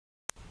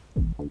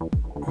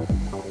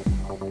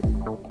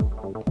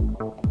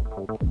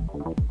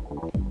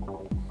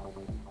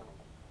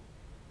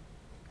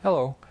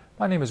Hello,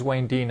 my name is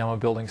Wayne Dean. I'm a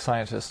building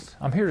scientist.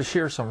 I'm here to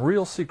share some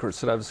real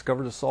secrets that I've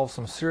discovered to solve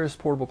some serious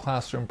portable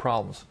classroom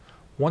problems.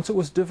 Once it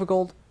was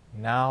difficult,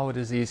 now it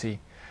is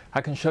easy.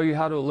 I can show you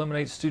how to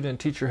eliminate student and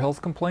teacher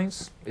health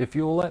complaints, if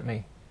you will let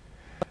me.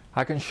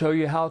 I can show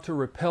you how to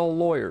repel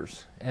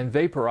lawyers and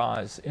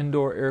vaporize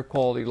indoor air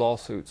quality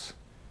lawsuits,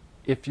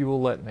 if you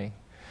will let me.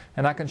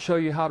 And I can show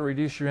you how to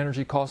reduce your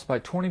energy costs by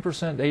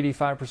 20% to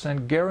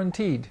 85%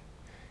 guaranteed,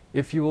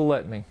 if you will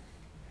let me.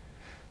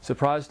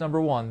 Surprise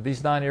number one,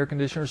 these 9 air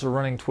conditioners are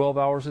running 12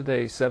 hours a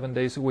day, 7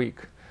 days a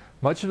week.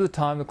 Much of the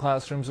time the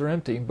classrooms are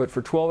empty, but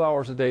for 12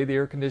 hours a day the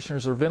air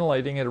conditioners are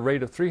ventilating at a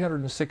rate of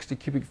 360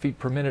 cubic feet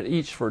per minute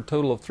each for a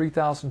total of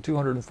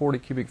 3,240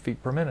 cubic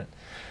feet per minute.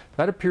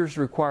 That appears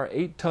to require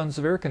 8 tons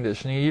of air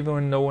conditioning even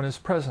when no one is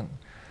present.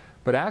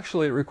 But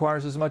actually it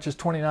requires as much as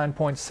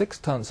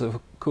 29.6 tons of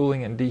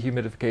cooling and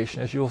dehumidification,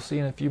 as you'll see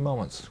in a few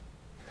moments.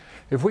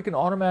 If we can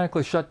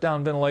automatically shut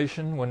down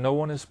ventilation when no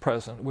one is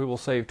present, we will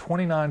save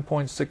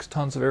 29.6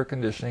 tons of air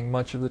conditioning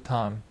much of the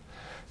time.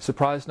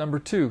 Surprise number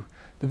two,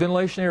 the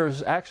ventilation air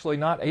is actually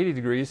not 80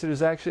 degrees, it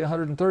is actually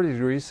 130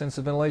 degrees since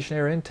the ventilation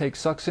air intake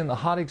sucks in the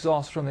hot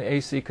exhaust from the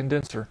AC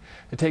condenser.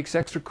 It takes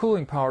extra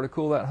cooling power to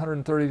cool that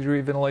 130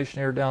 degree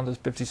ventilation air down to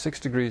 56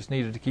 degrees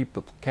needed to keep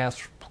the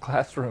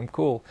classroom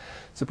cool.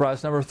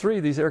 Surprise number three,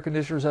 these air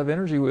conditioners have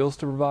energy wheels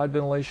to provide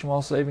ventilation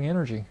while saving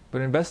energy.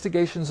 But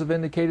investigations have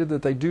indicated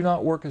that they do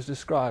not work as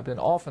described, and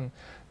often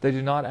they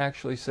do not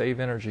actually save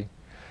energy.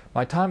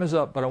 My time is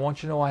up, but I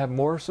want you to know I have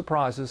more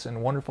surprises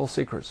and wonderful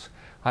secrets.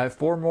 I have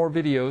 4 more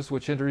videos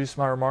which introduce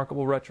my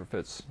remarkable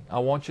retrofits. I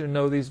want you to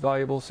know these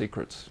valuable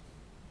secrets.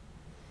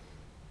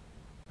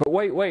 But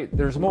wait,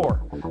 there's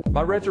more.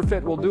 My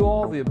retrofit will do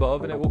all the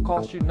above and it will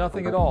cost you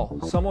nothing at all.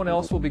 Someone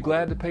else will be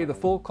glad to pay the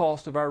full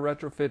cost of our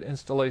retrofit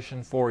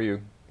installation for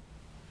you.